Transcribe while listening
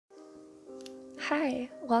Hi,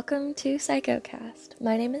 welcome to PsychoCast.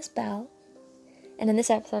 My name is Belle, and in this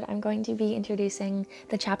episode I'm going to be introducing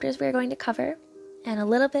the chapters we are going to cover and a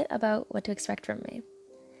little bit about what to expect from me.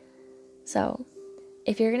 So,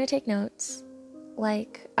 if you're going to take notes,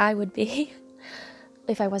 like I would be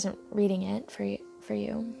if I wasn't reading it for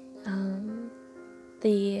you,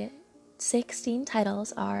 the 16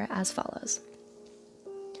 titles are as follows: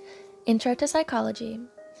 Intro to Psychology,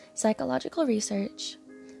 Psychological Research,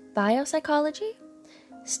 Biopsychology,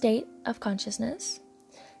 State of Consciousness,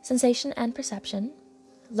 Sensation and Perception,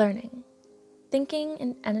 Learning,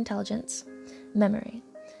 Thinking and Intelligence, Memory,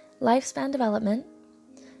 Lifespan Development,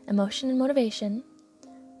 Emotion and Motivation,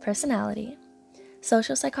 Personality,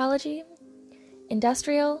 Social Psychology,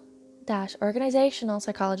 Industrial-Organizational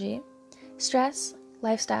Psychology, Stress,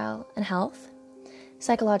 Lifestyle, and Health,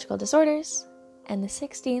 Psychological Disorders, and the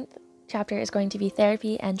 16th chapter is going to be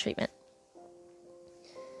Therapy and Treatment.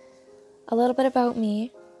 A little bit about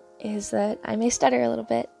me is that I may stutter a little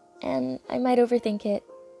bit, and I might overthink it,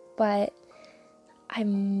 but I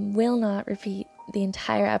will not repeat the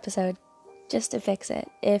entire episode just to fix it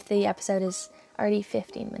if the episode is already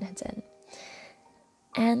 15 minutes in.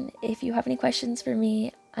 And if you have any questions for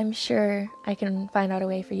me, I'm sure I can find out a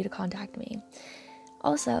way for you to contact me.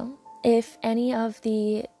 Also, if any of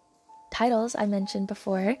the titles I mentioned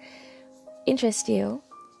before interest you,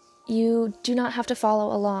 you do not have to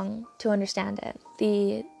follow along to understand it.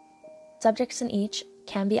 The subjects in each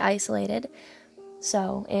can be isolated.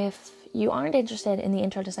 So if you aren't interested in the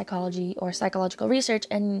Intro to Psychology or Psychological Research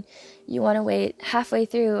and you want to wait halfway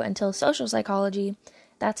through until Social Psychology,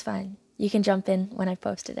 that's fine. You can jump in when I've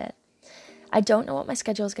posted it. I don't know what my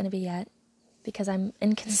schedule is going to be yet because I'm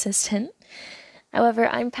inconsistent. However,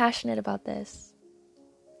 I'm passionate about this.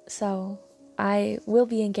 So I will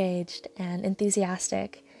be engaged and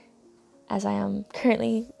enthusiastic, as I am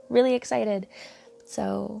currently really excited.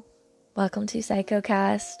 So, welcome to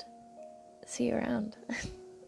PsychoCast. See you around.